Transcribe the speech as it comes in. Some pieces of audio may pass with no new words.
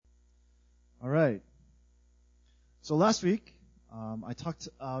All right. So last week, I talked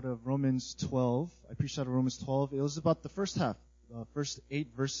out of Romans 12. I preached out of Romans 12. It was about the first half, the first 8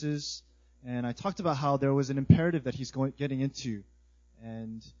 verses. And I talked about how there was an imperative that he's getting into.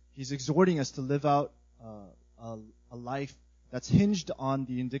 And he's exhorting us to live out a life that's hinged on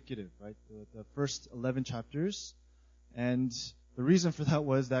the indicative, right? The first 11 chapters. And the reason for that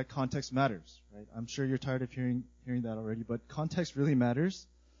was that context matters, right? I'm sure you're tired of hearing that already, but context really matters.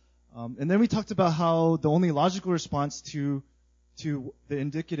 And then we talked about how the only logical response to the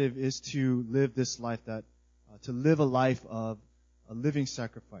indicative is to live this life to live a life of a living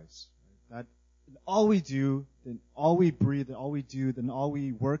sacrifice. Right? That in all we do, in all we breathe, in all we do, then all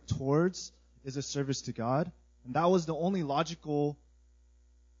we work towards is a service to God. And that was the only logical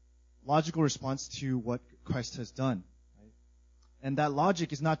response to what Christ has done. Right? And that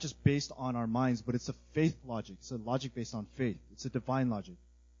logic is not just based on our minds, but it's a faith logic. It's a logic based on faith. It's a divine logic.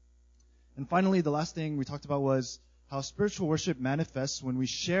 And finally, the last thing we talked about was how spiritual worship manifests when we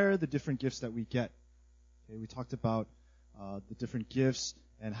share the different gifts that we get. Okay, we talked about the different gifts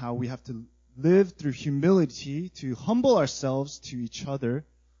and how we have to live through humility to humble ourselves to each other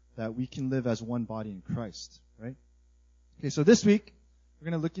that we can live as one body in Christ, right? Okay, so this week, we're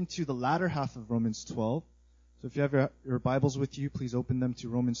going to look into the latter half of Romans 12. So if you have your Bibles with you, please open them to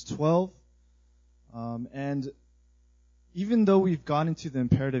Romans 12. And even though we've gone into the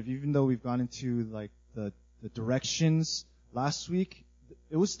imperative, even though we've gone into like the directions last week,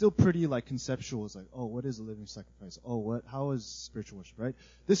 it was still pretty like conceptual. It's like, oh, what is a living sacrifice? Oh, how is spiritual worship, right?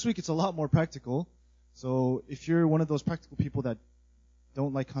 This week it's a lot more practical. So if you're one of those practical people that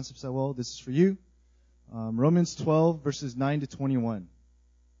don't like concepts that well, this is for you. Romans 12 verses 9 to 21.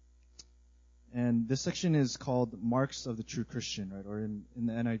 And this section is called Marks of the True Christian, right? Or in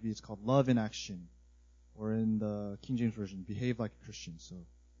the NIV it's called Love in Action. Or in the King James Version, behave like a Christian. So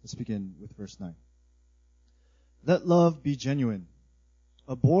let's begin with verse 9. Let love be genuine.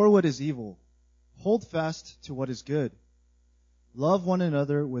 Abhor what is evil. Hold fast to what is good. Love one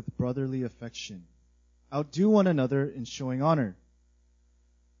another with brotherly affection. Outdo one another in showing honor.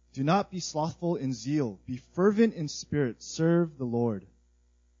 Do not be slothful in zeal. Be fervent in spirit. Serve the Lord.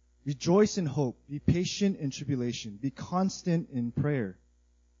 Rejoice in hope. Be patient in tribulation. Be constant in prayer.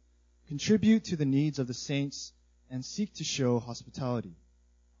 Contribute to the needs of the saints and seek to show hospitality.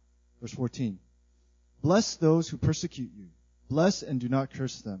 Verse 14. Bless those who persecute you. Bless and do not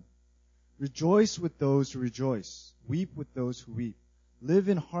curse them. Rejoice with those who rejoice. Weep with those who weep. Live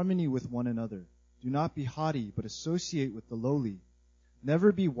in harmony with one another. Do not be haughty, but associate with the lowly.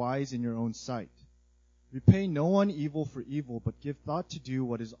 Never be wise in your own sight. Repay no one evil for evil, but give thought to do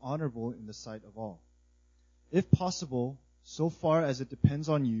what is honorable in the sight of all. If possible, so far as it depends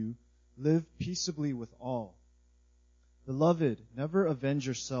on you, live peaceably with all. Beloved, never avenge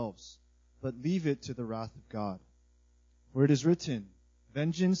yourselves, but leave it to the wrath of God. For it is written,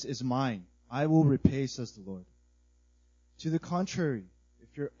 vengeance is mine, I will repay, says the Lord. To the contrary,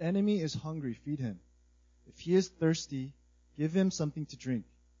 if your enemy is hungry, feed him. If he is thirsty, give him something to drink.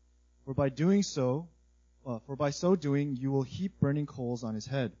 For by so doing, you will heap burning coals on his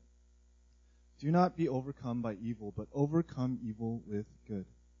head. Do not be overcome by evil, but overcome evil with good.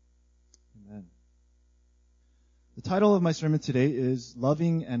 Amen. The title of my sermon today is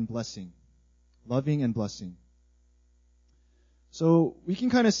Loving and Blessing. Loving and Blessing. So we can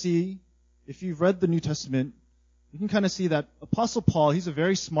kind of see, if you've read the New Testament, you can kind of see that Apostle Paul, he's a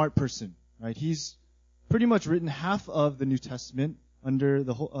very smart person, right? He's pretty much written half of the New Testament under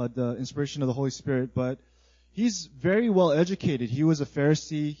the inspiration of the Holy Spirit, but he's very well educated. He was a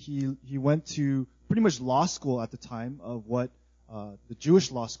Pharisee. He went to pretty much law school at the time of the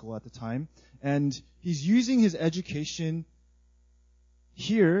Jewish law school at the time. And he's using his education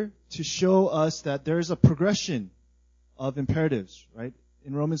here to show us that there's a progression of imperatives, right?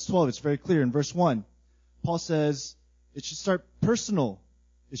 In Romans 12, it's very clear. In verse 1, Paul says it should start personal.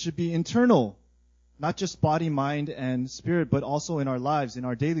 It should be internal, not just body, mind, and spirit, but also in our lives, in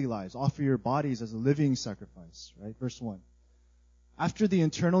our daily lives. Offer your bodies as a living sacrifice, right? Verse 1. After the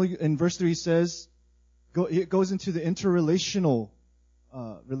internal, in verse 3 he says, it goes into the interrelational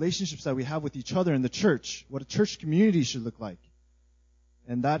relationships that we have with each other in the church, what a church community should look like.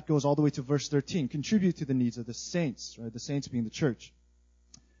 And that goes all the way to verse 13. Contribute to the needs of the saints, right? The saints being the church.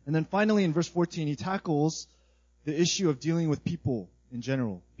 And then finally in verse 14, he tackles the issue of dealing with people in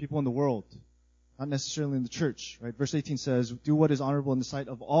general, people in the world, not necessarily in the church, right? Verse 18 says, do what is honorable in the sight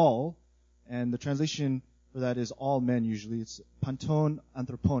of all. And the translation for that is all men usually. It's panton,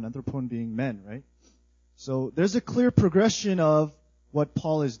 anthropon being men, right? So there's a clear progression of what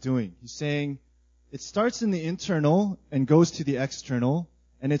Paul is doing. He's saying it starts in the internal and goes to the external,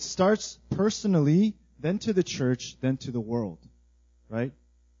 And it starts personally, then to the church, then to the world, right?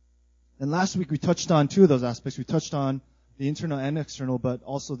 And last week we touched on two of those aspects. We touched on the internal and external, but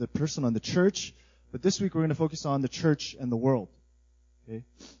also the personal and the church. But this week we're going to focus on the church and the world. Okay?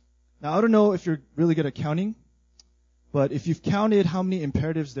 Now, I don't know if you're really good at counting, but if you've counted how many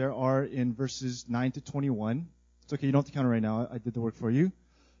imperatives there are in verses 9 to 21, it's okay, you don't have to count it right now. I did the work for you.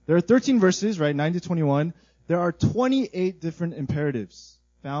 There are 13 verses, right, 9 to 21. There are 28 different imperatives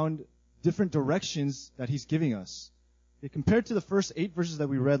found, different directions that he's giving us. Okay, compared to the first 8 verses that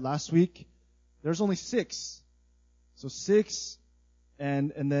we read last week, there's only 6. So 6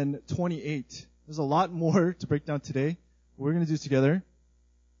 and then 28. There's a lot more to break down today. We're going to do it together.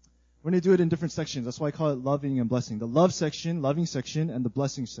 We're going to do it in different sections. That's why I call it loving and blessing. The love section, loving section, and the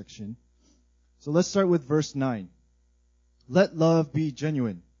blessing section. So let's start with verse 9. Let love be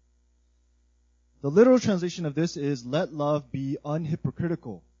genuine. The literal translation of this is, let love be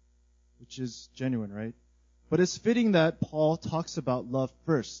unhypocritical, which is genuine, right? But it's fitting that Paul talks about love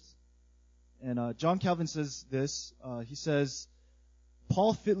first. And John Calvin says this. He says,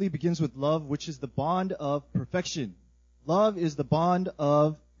 Paul fitly begins with love, which is the bond of perfection. Love is the bond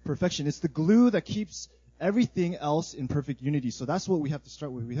of perfection. It's the glue that keeps everything else in perfect unity. So that's what we have to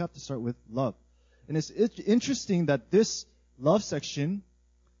start with. We have to start with love. And it's interesting that this love section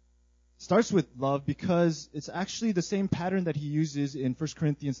starts with love because it's actually the same pattern that he uses in 1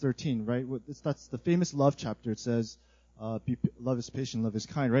 Corinthians 13, right? That's the famous love chapter. It says, love is patient, love is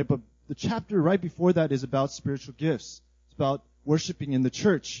kind, right? But the chapter right before that is about spiritual gifts. It's about worshiping in the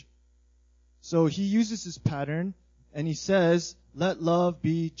church. So he uses this pattern and he says, let love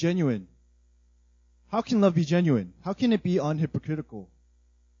be genuine. How can love be genuine? How can it be unhypocritical?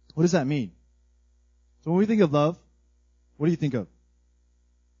 What does that mean? So when we think of love, what do you think of?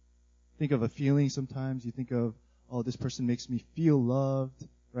 Think of a feeling sometimes. You think of, oh, this person makes me feel loved,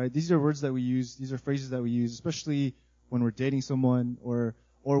 right? These are words that we use. These are phrases that we use, especially when we're dating someone or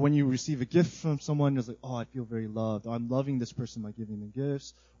when you receive a gift from someone. It's like, oh, I feel very loved. Or I'm loving this person by giving them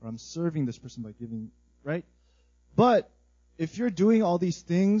gifts, or I'm serving this person by giving, right? But if you're doing all these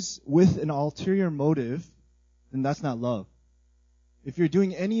things with an ulterior motive, then that's not love. If you're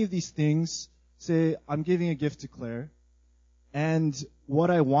doing any of these things, say, I'm giving a gift to Claire, and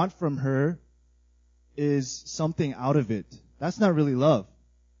what I want from her is something out of it. That's not really love,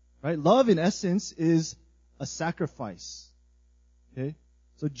 right? Love, in essence, is a sacrifice, okay?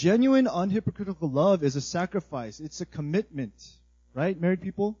 So genuine, unhypocritical love is a sacrifice. It's a commitment, right, married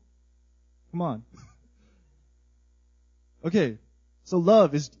people? Come on. Okay, so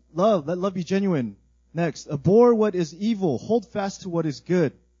love. Let love be genuine. Next, abhor what is evil. Hold fast to what is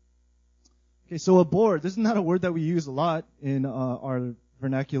good. Okay, so abhor, this is not a word that we use a lot in our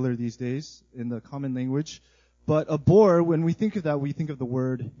vernacular these days, in the common language. But abhor, when we think of that, we think of the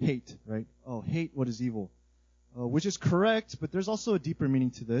word hate, right? Oh, hate what is evil. Which is correct, but there's also a deeper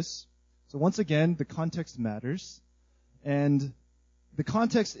meaning to this. So once again, the context matters. And the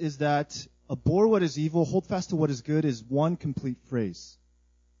context is that abhor what is evil, hold fast to what is good is one complete phrase.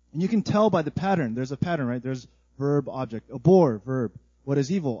 And you can tell by the pattern. There's a pattern, right? There's verb, object. Abhor, verb. What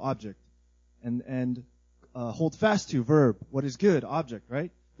is evil, object. And hold fast to, verb. What is good, object,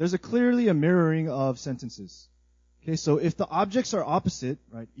 right? There's clearly a mirroring of sentences. Okay, so if the objects are opposite,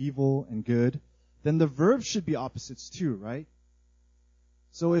 right, evil and good, then the verbs should be opposites too, right?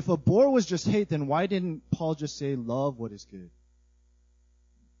 So if abhor was just hate, then why didn't Paul just say love what is good?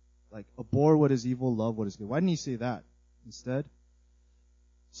 Like, abhor what is evil, love what is good. Why didn't he say that instead?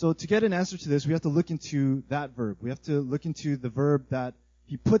 So to get an answer to this, we have to look into that verb. We have to look into the verb that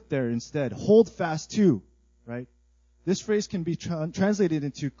he put there instead. Hold fast to, right? This phrase can be translated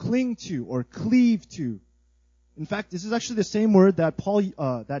into cling to or cleave to. In fact, this is actually the same word that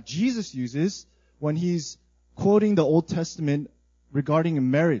that Jesus uses when he's quoting the Old Testament regarding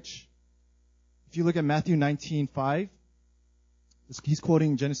marriage. If you look at Matthew 19:5, he's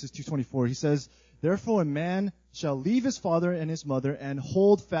quoting Genesis 2:24. He says, "Therefore a man shall leave his father and his mother and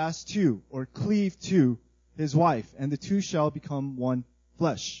hold fast to or cleave to his wife, and the two shall become one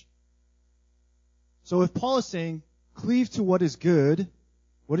flesh." So if Paul is saying cleave to what is good,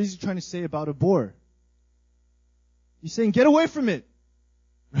 what is he trying to say about abhor? He's saying get away from it,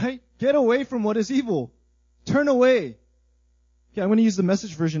 right? Get away from what is evil. Turn away. Okay, I'm going to use the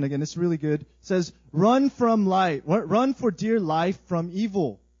Message version again. It's really good. It says, run from light. Run for dear life from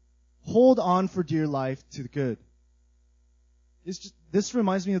evil. Hold on for dear life to the good. This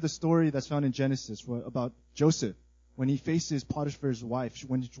reminds me of the story that's found in Genesis about Joseph. When he faces Potiphar's wife,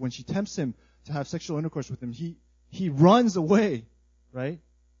 when she tempts him to have sexual intercourse with him, he runs away, right?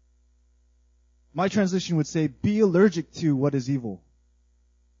 My translation would say, be allergic to what is evil.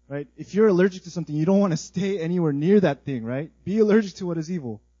 right? If you're allergic to something, you don't want to stay anywhere near that thing, right? Be allergic to what is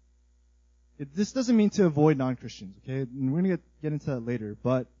evil. This doesn't mean to avoid non-Christians, okay? And we're going to get into that later,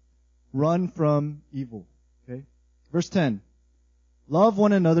 but run from evil, okay? Verse 10. Love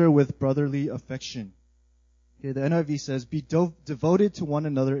one another with brotherly affection. Okay, the NIV says, be devoted to one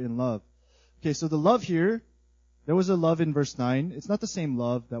another in love. Okay, so the love here, there was a love in verse 9. It's not the same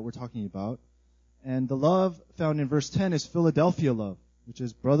love that we're talking about. And the love found in verse 10 is Philadelphia love, which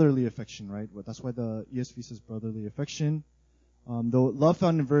is brotherly affection, right? That's why the ESV says brotherly affection. The love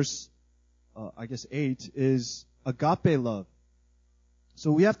found in verse, 8 is agape love.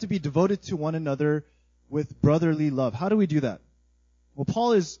 So we have to be devoted to one another with brotherly love. How do we do that? Well,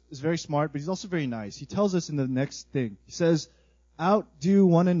 Paul is very smart, but he's also very nice. He tells us in the next thing. He says, outdo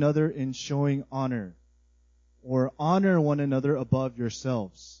one another in showing honor, or honor one another above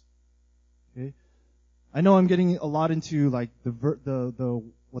yourselves. Okay? I know I'm getting a lot into like the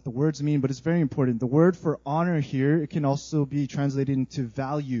what the words mean, but it's very important. The word for honor here, it can also be translated into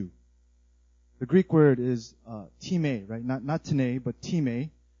value. The Greek word is time, right? Not tene, but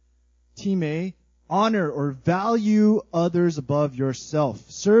time. Time, honor or value others above yourself.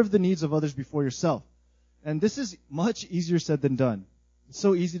 Serve the needs of others before yourself. And this is much easier said than done. It's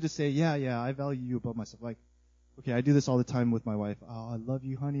so easy to say, yeah, I value you above myself. Like, okay, I do this all the time with my wife. Oh, I love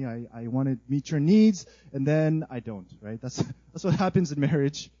you, honey. I want to meet your needs, and then I don't, right? That's what happens in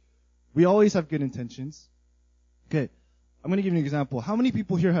marriage. We always have good intentions. Okay, I'm going to give you an example. How many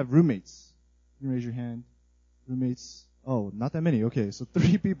people here have roommates? You can raise your hand. Roommates. Oh, not that many. Okay, so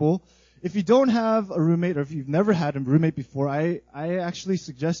 3 people. If you don't have a roommate, or if you've never had a roommate before, I actually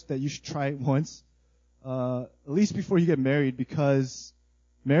suggest that you should try it once, at least before you get married, because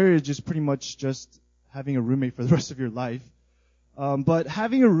marriage is pretty much just having a roommate for the rest of your life. But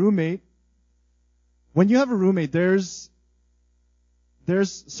having a roommate, when you have a roommate, there's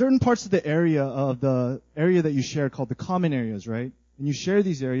certain parts of the area that you share called the common areas, right? And you share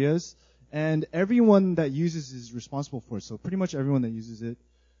these areas, and everyone that uses is responsible for it. So pretty much everyone that uses it.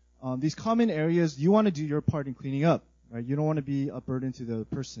 These common areas, you want to do your part in cleaning up, right? You don't want to be a burden to the other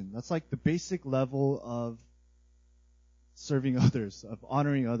person. That's like the basic level of serving others, of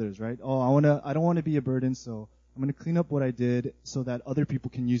honoring others, right? Oh, I don't want to be a burden, so I'm going to clean up what I did so that other people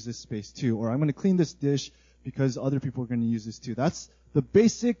can use this space too. Or I'm going to clean this dish because other people are going to use this too. That's the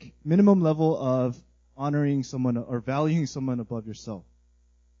basic minimum level of honoring someone or valuing someone above yourself.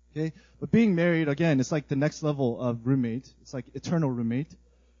 Okay? But being married, again, it's like the next level of roommate. It's like eternal roommate.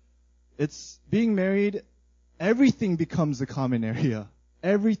 It's being married, everything becomes a common area.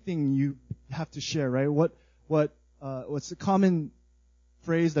 Everything you have to share, right? What's the common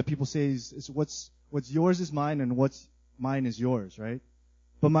phrase that people say is what's yours is mine and what's mine is yours, right?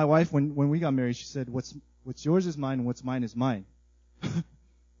 But my wife, when we got married, she said, what's yours is mine and what's mine is mine.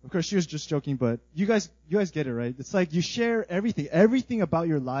 Of course, she was just joking, but you guys get it, right? It's like you share everything. Everything about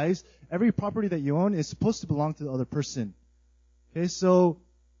your lives, every property that you own is supposed to belong to the other person. Okay, so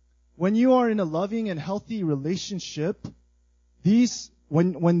when you are in a loving and healthy relationship,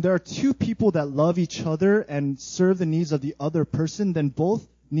 when there are 2 people that love each other and serve the needs of the other person, then both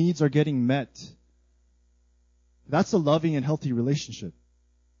needs are getting met. That's a loving and healthy relationship.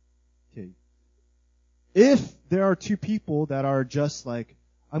 Okay. If there are 2 people that are just like,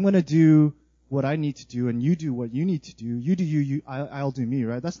 I'm going to do what I need to do and you do what you need to do, you do you, I'll do me,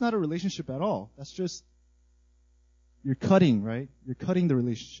 right? That's not a relationship at all. That's just, you're cutting, right? You're cutting the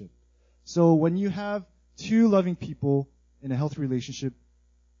relationship. So when you have 2 loving people in a healthy relationship,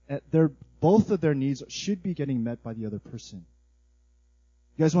 both of their needs should be getting met by the other person.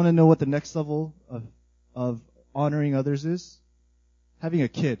 You guys want to know what the next level of honoring others is? Having a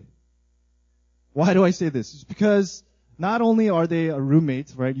kid. Why do I say this? It's because not only are they a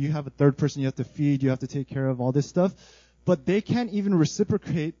roommate, right? You have a third person you have to feed, you have to take care of all this stuff, but they can't even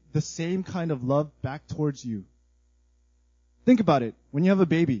reciprocate the same kind of love back towards you. Think about it. When you have a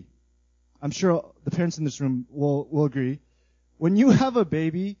baby, I'm sure the parents in this room will agree. When you have a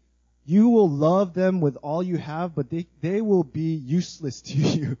baby, you will love them with all you have, but they will be useless to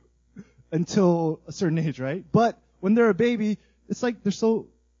you until a certain age, right? But when they're a baby, it's like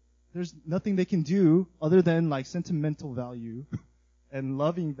there's nothing they can do other than like sentimental value and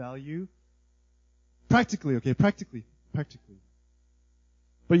loving value. Practically.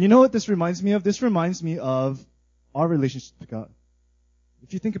 But you know what this reminds me of? This reminds me of our relationship to God.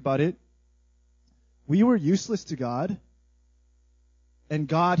 If you think about it, we were useless to God, and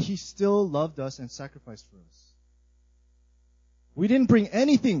God, He still loved us and sacrificed for us. We didn't bring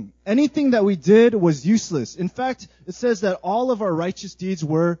anything. Anything that we did was useless. In fact, it says that all of our righteous deeds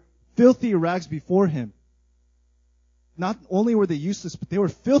were filthy rags before Him. not only were they useless, but they were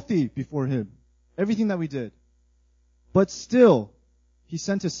filthy before him. Everything that we did. But still, he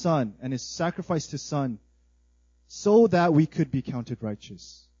sent his son and his sacrificed his son so that we could be counted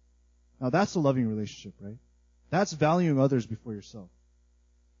righteous. Now that's a loving relationship, right? That's valuing others before yourself.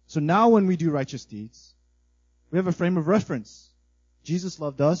 So now when we do righteous deeds, we have a frame of reference. Jesus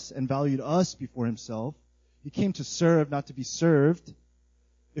loved us and valued us before himself. He came to serve, not to be served.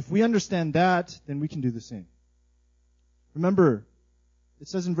 If we understand that, then we can do the same. Remember, it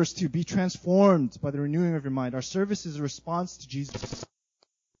says in verse 2, be transformed by the renewing of your mind. Our service is a response to Jesus.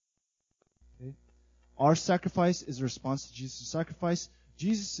 Okay? Our sacrifice is a response to Jesus' sacrifice.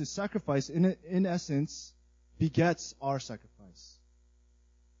 Jesus' sacrifice, in essence, begets our sacrifice.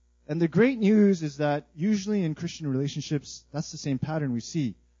 And the great news is that usually in Christian relationships, that's the same pattern we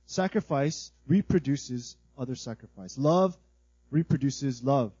see. Sacrifice reproduces other sacrifice. Love reproduces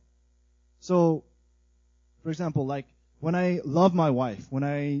love. So, for example, like when I love my wife, when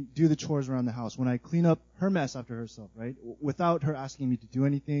I do the chores around the house, when I clean up her mess after herself, right? Without her asking me to do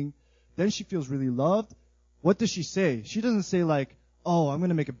anything, then she feels really loved. What does she say? She doesn't say like, oh, I'm going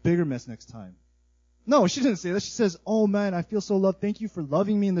to make a bigger mess next time. No, she doesn't say that. She says, oh man, I feel so loved. Thank you for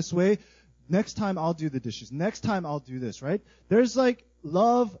loving me in this way. Next time I'll do the dishes. Next time I'll do this, right? There's like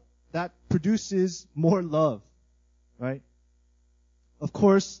love that produces more love, right? Of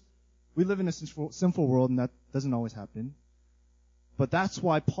course, we live in a sinful world and that doesn't always happen. But that's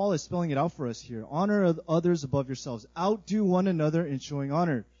why Paul is spelling it out for us here. Honor others above yourselves. Outdo one another in showing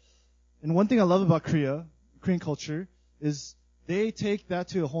honor. And one thing I love about Korean culture, is they take that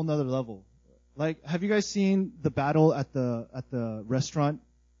to a whole nother level. Like, have you guys seen the battle at the restaurant?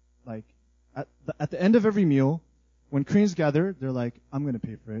 Like, at the end of every meal, when Koreans gather, they're like, I'm going to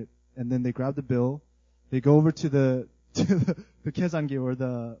pay for it. And then they grab the bill. They go over to the kesangi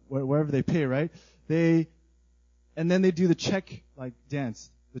or wherever they pay, right? And then they do the check, like, dance.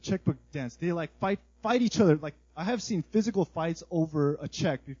 The checkbook dance. They, like, fight each other. Like, I have seen physical fights over a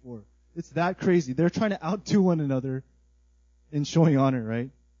check before. It's that crazy. They're trying to outdo one another in showing honor, right?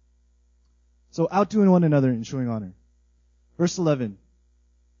 So outdoing one another in showing honor. Verse 11.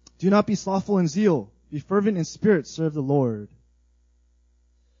 Do not be slothful in zeal. Be fervent in spirit. Serve the Lord.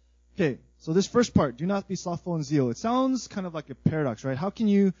 Okay, so this first part, do not be slothful in zeal. It sounds kind of like a paradox, right? How can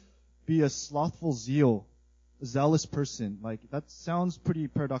you be a slothful zeal, a zealous person? Like, that sounds pretty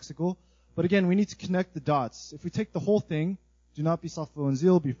paradoxical. But again, we need to connect the dots. If we take the whole thing, do not be slothful in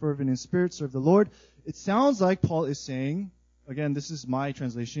zeal, be fervent in spirit, serve the Lord. It sounds like Paul is saying, again, this is my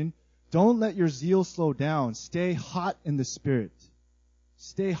translation, don't let your zeal slow down. Stay hot in the Spirit.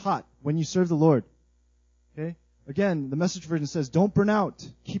 Stay hot when you serve the Lord. Okay? Again, the Message version says, don't burn out.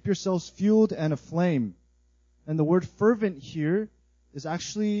 Keep yourselves fueled and aflame. And the word fervent here is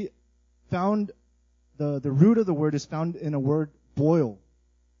actually found, the root of the word is found in a word boil.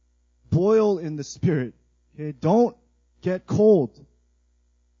 Boil in the Spirit. Okay? Don't get cold.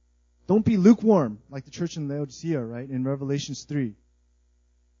 Don't be lukewarm like the church in Laodicea, right? In Revelations 3.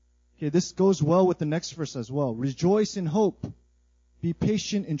 Okay, this goes well with the next verse as well. Rejoice in hope. Be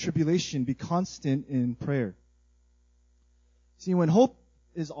patient in tribulation. Be constant in prayer. See, when hope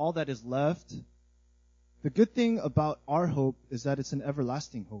is all that is left, the good thing about our hope is that it's an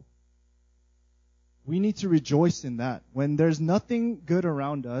everlasting hope. We need to rejoice in that. When there's nothing good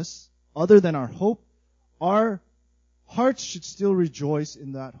around us other than our hope, our hearts should still rejoice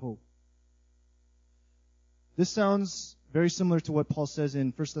in that hope. This sounds very similar to what Paul says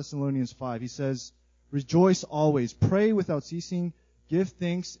in 1 Thessalonians 5. He says, rejoice always, pray without ceasing, give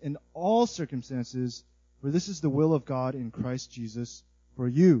thanks in all circumstances, for this is the will of God in Christ Jesus for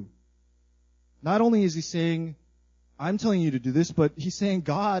you. Not only is he saying, I'm telling you to do this, but he's saying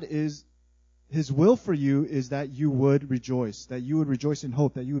His will for you is that you would rejoice in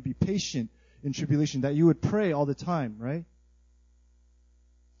hope, that you would be patient in tribulation, that you would pray all the time, right?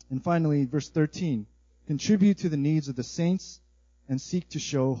 And finally, verse 13. Contribute to the needs of the saints and seek to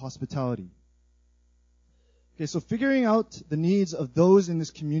show hospitality. Okay, so figuring out the needs of those in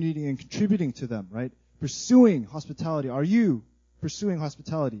this community and contributing to them, right? Pursuing hospitality. Are you pursuing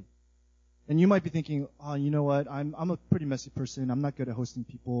hospitality? And you might be thinking, oh, you know what? I'm a pretty messy person. I'm not good at hosting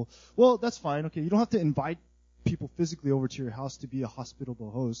people. Well, that's fine. Okay, you don't have to invite people physically over to your house to be a hospitable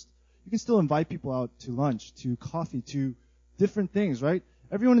host. You can still invite people out to lunch, to coffee, to different things, right?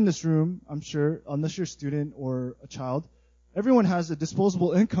 Everyone in this room, I'm sure, unless you're a student or a child, everyone has a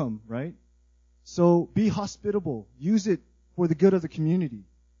disposable income, right? So be hospitable. Use it for the good of the community.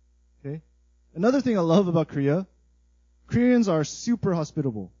 Okay? Another thing I love about Korea, Koreans are super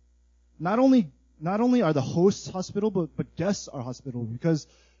hospitable. Not only are the hosts hospitable, but guests are hospitable, because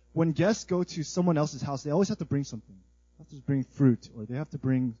when guests go to someone else's house, they always have to bring something. have to bring fruit, or they have to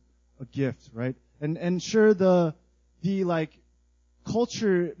bring a gift, right? And sure, the like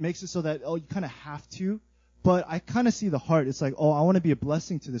culture makes it so that, oh, you kind of have to, but I kind of see the heart. It's like, oh, I want to be a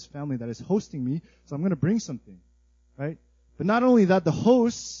blessing to this family that is hosting me, so I'm going to bring something, right? But not only that, the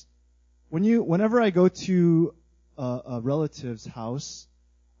hosts, whenever I go to a relative's house,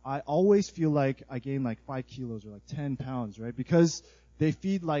 I always feel like I gain like 5 kilos or like 10 pounds, right? Because they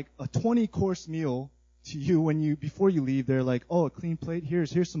feed like a 20-course meal to you before you leave. They're like, oh, a clean plate.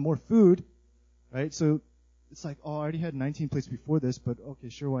 Here's some more food, right? So it's like, oh, I already had 19 plates before this, but okay,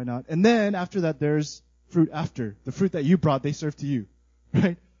 sure, why not? And then after that, there's fruit after. The fruit that you brought, they serve to you,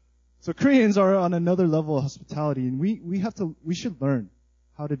 right? So Koreans are on another level of hospitality, and we should learn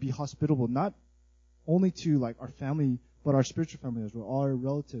how to be hospitable, not only to like our family, but our spiritual family as well, our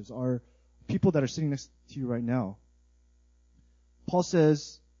relatives, our people that are sitting next to you right now. Paul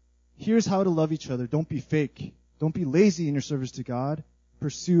says, here's how to love each other. Don't be fake. Don't be lazy in your service to God.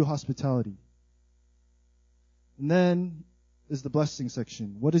 Pursue hospitality. And then is the blessing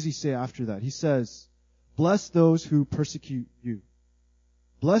section. What does he say after that? He says, bless those who persecute you.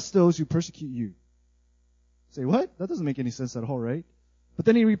 Bless those who persecute you. Say, what? That doesn't make any sense at all, right? But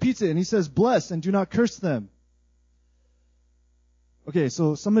then he repeats it and he says, bless and do not curse them. Okay,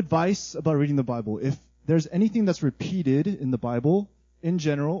 so some advice about reading the Bible. If there's anything that's repeated in the Bible in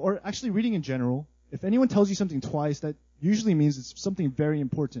general, or actually reading in general, if anyone tells you something twice, that usually means it's something very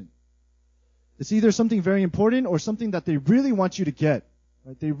important. It's either something very important or something that they really want you to get.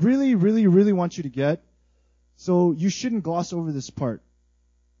 Right? They really, really, really want you to get. So you shouldn't gloss over this part.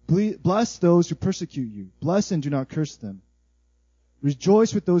 Bless those who persecute you. Bless and do not curse them.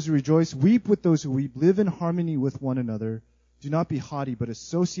 Rejoice with those who rejoice. Weep with those who weep. Live in harmony with one another. Do not be haughty, but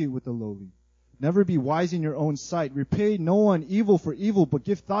associate with the lowly. Never be wise in your own sight. Repay no one evil for evil, but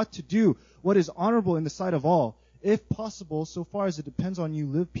give thought to do what is honorable in the sight of all. If possible, so far as it depends on you,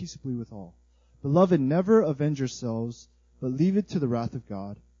 live peaceably with all. Beloved, never avenge yourselves, but leave it to the wrath of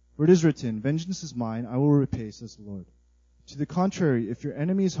God. For it is written, vengeance is mine, I will repay, says the Lord. To the contrary, if your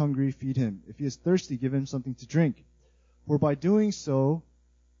enemy is hungry, feed him. If he is thirsty, give him something to drink. For by doing so,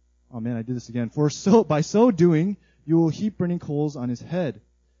 by so doing, you will heap burning coals on his head.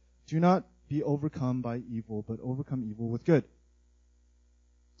 Do not be overcome by evil, but overcome evil with good.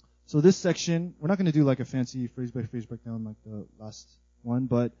 So this section, we're not going to do like a fancy phrase by phrase breakdown like the last one,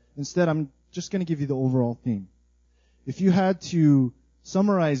 but instead I'm just going to give you the overall theme. If you had to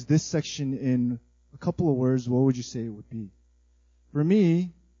summarize this section in a couple of words, what would you say it would be? For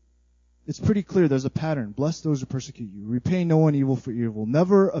me, it's pretty clear. There's a pattern. Bless those who persecute you. Repay no one evil for evil.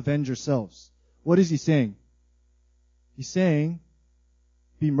 Never avenge yourselves. What is he saying? He's saying,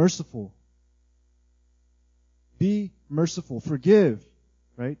 be merciful. Be merciful. Forgive.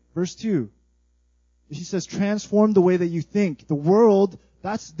 Right? Verse 2. He says, transform the way that you think. The world,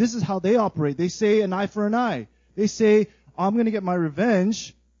 this is how they operate. They say an eye for an eye. They say, I'm going to get my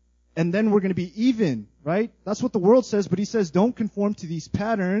revenge, and then we're going to be even. Right? That's what the world says, but he says, don't conform to these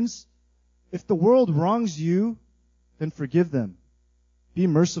patterns. If the world wrongs you, then forgive them. Be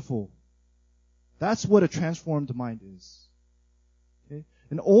merciful. That's what a transformed mind is. Okay?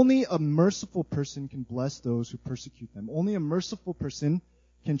 And only a merciful person can bless those who persecute them. Only a merciful person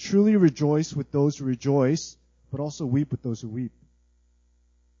can truly rejoice with those who rejoice, but also weep with those who weep.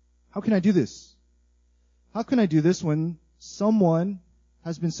 How can I do this? How can I do this when someone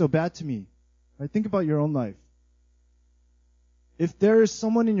has been so bad to me? Right? Think about your own life. If there is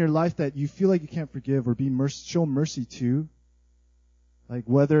someone in your life that you feel like you can't forgive or show mercy to, like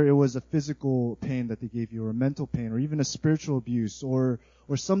whether it was a physical pain that they gave you or a mental pain or even a spiritual abuse or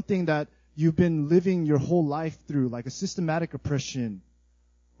something that you've been living your whole life through, like a systematic oppression,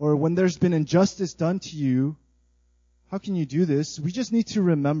 or when there's been injustice done to you, how can you do this? We just need to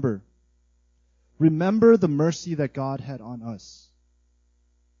remember. Remember the mercy that God had on us.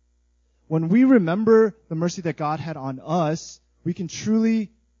 When we remember the mercy that God had on us, we can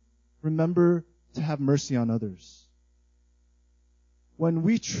truly remember to have mercy on others. When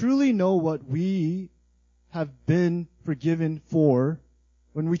we truly know what we have been forgiven for,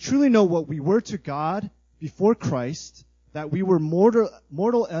 when we truly know what we were to God before Christ, that we were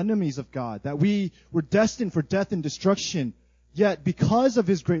mortal enemies of God, that we were destined for death and destruction, yet because of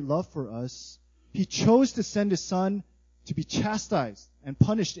His great love for us, He chose to send His Son to be chastised and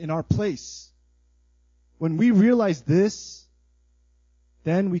punished in our place. When we realize this,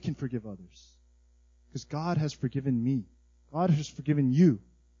 then we can forgive others. Because God has forgiven me. God has forgiven you.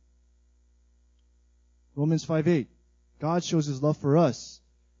 Romans 5:8. God shows His love for us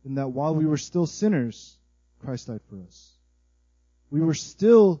in that while we were still sinners, Christ died for us. We were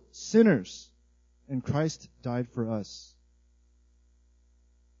still sinners, and Christ died for us.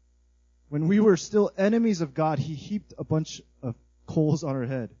 When we were still enemies of God, He heaped a bunch of coals on our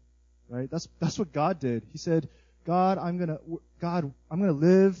head. Right? That's what God did. He said, God, I'm gonna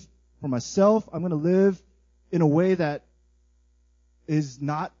live for myself. I'm gonna live in a way that is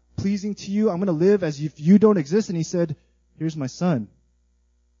not pleasing to you. I'm gonna live as if you don't exist. And He said, here's my son.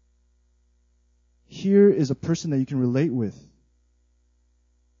 Here is a person that you can relate with.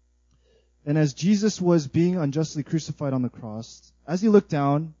 And as Jesus was being unjustly crucified on the cross, as He looked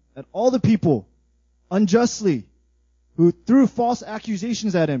down at all the people unjustly who threw false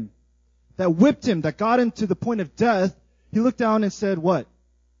accusations at Him, that whipped Him, that got Him to the point of death, He looked down and said, what?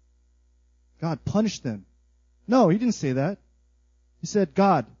 God, punish them. No, He didn't say that. He said,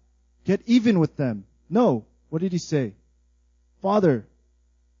 God, get even with them. No. What did He say? Father,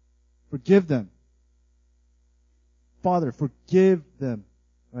 forgive them. Father, forgive them.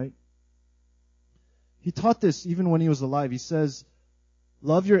 Right? He taught this even when He was alive. He says,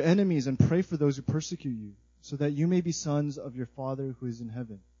 love your enemies and pray for those who persecute you, so that you may be sons of your Father who is in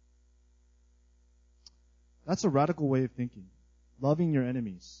heaven. That's a radical way of thinking. Loving your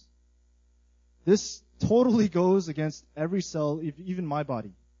enemies. This totally goes against every cell, even my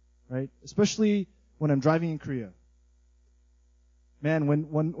body, right? Especially when I'm driving in Korea. Man,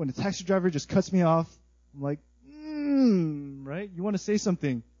 when a taxi driver just cuts me off, I'm like, right? You want to say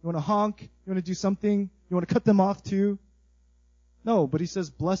something. You want to honk. You want to do something. You want to cut them off too. No, but He says,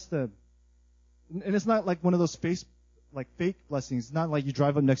 bless them. And it's not like one of those fake blessings. It's not like you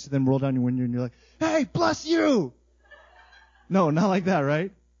drive up next to them, roll down your window, and you're like, hey, bless you! No, not like that,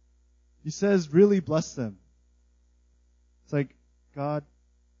 right? He says, really bless them. It's like, God,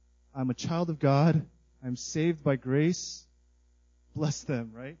 I'm a child of God. I'm saved by grace. Bless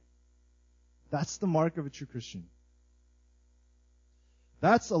them, right? That's the mark of a true Christian.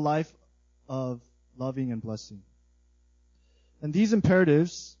 That's a life of loving and blessing. And these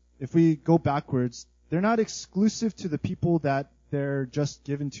imperatives, if we go backwards, they're not exclusive to the people that they're just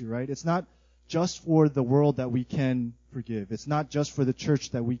given to, right? It's not just for the world that we can forgive. It's not just for the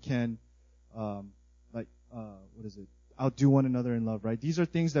church that we can, outdo one another in love, right? These are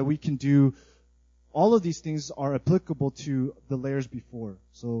things that we can do. All of these things are applicable to the layers before.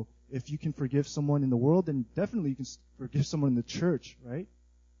 So if you can forgive someone in the world, then definitely you can forgive someone in the church, right?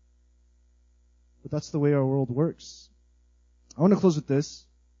 But that's the way our world works. I want to close with this.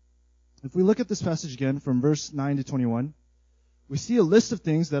 If we look at this passage again from verse 9 to 21, we see a list of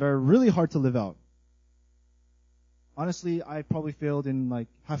things that are really hard to live out. Honestly, I probably failed in like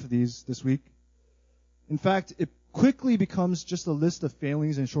half of these this week. In fact, it quickly becomes just a list of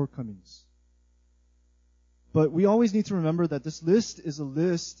failings and shortcomings. But we always need to remember that this list is a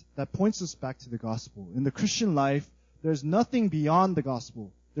list that points us back to the gospel. In the Christian life, there's nothing beyond the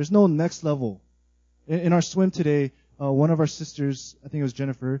gospel. There's no next level. In our swim today, one of our sisters, I think it was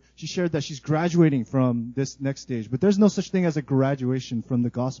Jennifer, she shared that she's graduating from this next stage. But there's no such thing as a graduation from the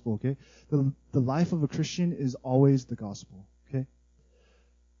gospel, okay? The life of a Christian is always the gospel, okay?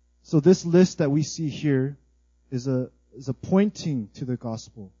 So this list that we see here is a pointing to the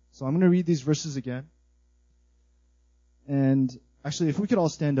gospel. So I'm going to read these verses again. And actually, if we could all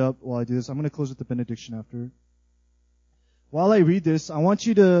stand up while I do this, I'm going to close with the benediction after. While I read this, I want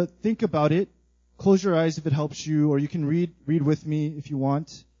you to think about it. Close your eyes if it helps you, or you can read with me if you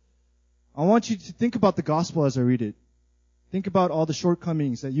want. I want you to think about the gospel as I read it. Think about all the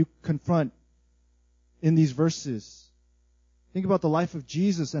shortcomings that you confront in these verses. Think about the life of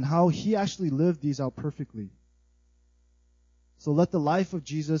Jesus and how He actually lived these out perfectly. So let the life of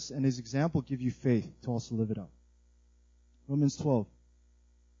Jesus and His example give you faith to also live it out. Romans 12.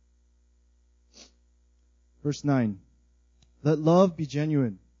 Verse 9. Let love be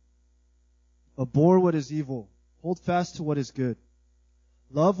genuine. Abhor what is evil. Hold fast to what is good.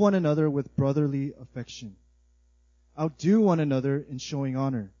 Love one another with brotherly affection. Outdo one another in showing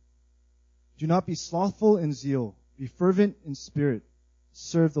honor. Do not be slothful in zeal. Be fervent in spirit.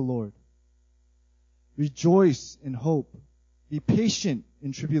 Serve the Lord. Rejoice in hope. Be patient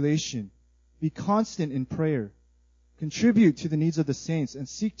in tribulation. Be constant in prayer. Contribute to the needs of the saints and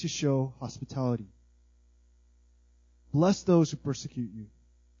seek to show hospitality. Bless those who persecute you.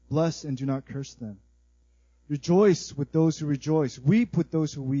 Bless and do not curse them. Rejoice with those who rejoice. Weep with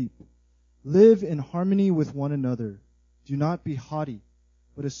those who weep. Live in harmony with one another. Do not be haughty,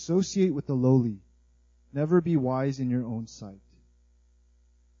 but associate with the lowly. Never be wise in your own sight.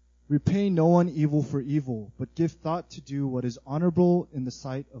 Repay no one evil for evil, but give thought to do what is honorable in the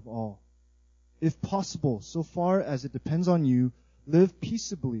sight of all. If possible, so far as it depends on you, live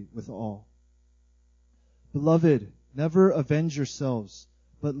peaceably with all. Beloved, never avenge yourselves,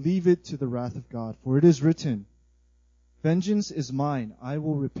 but leave it to the wrath of God. For it is written, vengeance is mine, I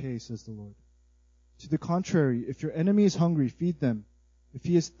will repay, says the Lord. To the contrary, if your enemy is hungry, feed them. If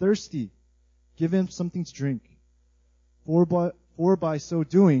he is thirsty, give him something to drink. For by so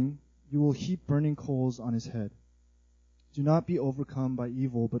doing, you will heap burning coals on his head. Do not be overcome by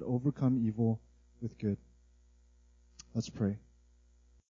evil, but overcome evil with good. Let's pray.